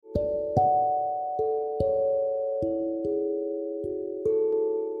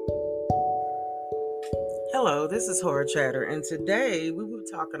Hello, this is Horror Chatter, and today we were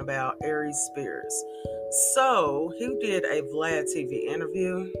talking about Aries Spears. So, he did a VLADTV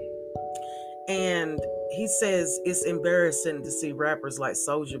interview, and he says it's embarrassing to see rappers like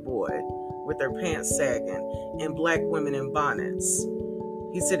Soulja Boy with their pants sagging and black women in bonnets.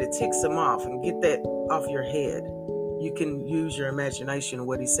 He said it ticks him off, and get that off your head. You can use your imagination of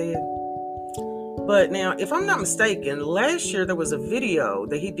what he said. But now, if I'm not mistaken, last year there was a video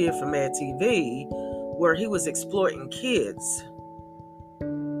that he did for Mad TV where he was exploiting kids.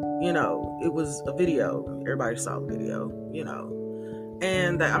 You know, it was a video. Everybody saw the video, you know.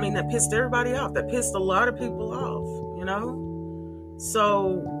 And that pissed everybody off. That pissed a lot of people off, you know.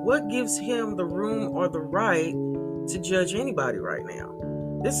 So what gives him the room or the right to judge anybody right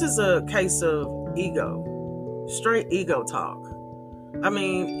now? This is a case of ego. Straight ego talk.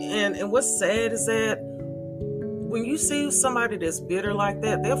 And what's sad is that when you see somebody that's bitter like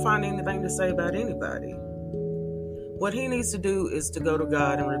that, they'll find anything to say about anybody. What he needs to do is to go to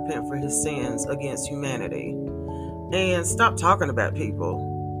God and repent for his sins against humanity and stop talking about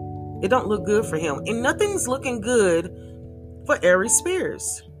people. It don't look good for him. And nothing's looking good for Aries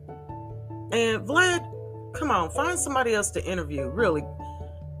Spears. And Vlad, come on, find somebody else to interview. Really,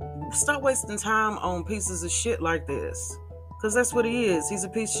 stop wasting time on pieces of shit like this. Because that's what he is. He's a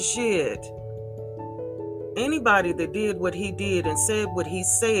piece of shit. Anybody that did what he did and said what he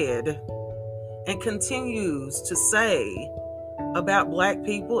said and continues to say about black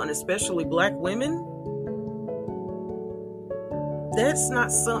people and especially black women, that's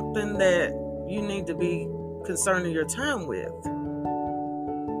not something that you need to be concerning your time with.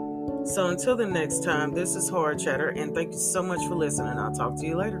 So until the next time, this is Horror Chatter, and thank you so much for listening. I'll talk to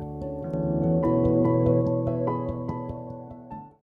you later.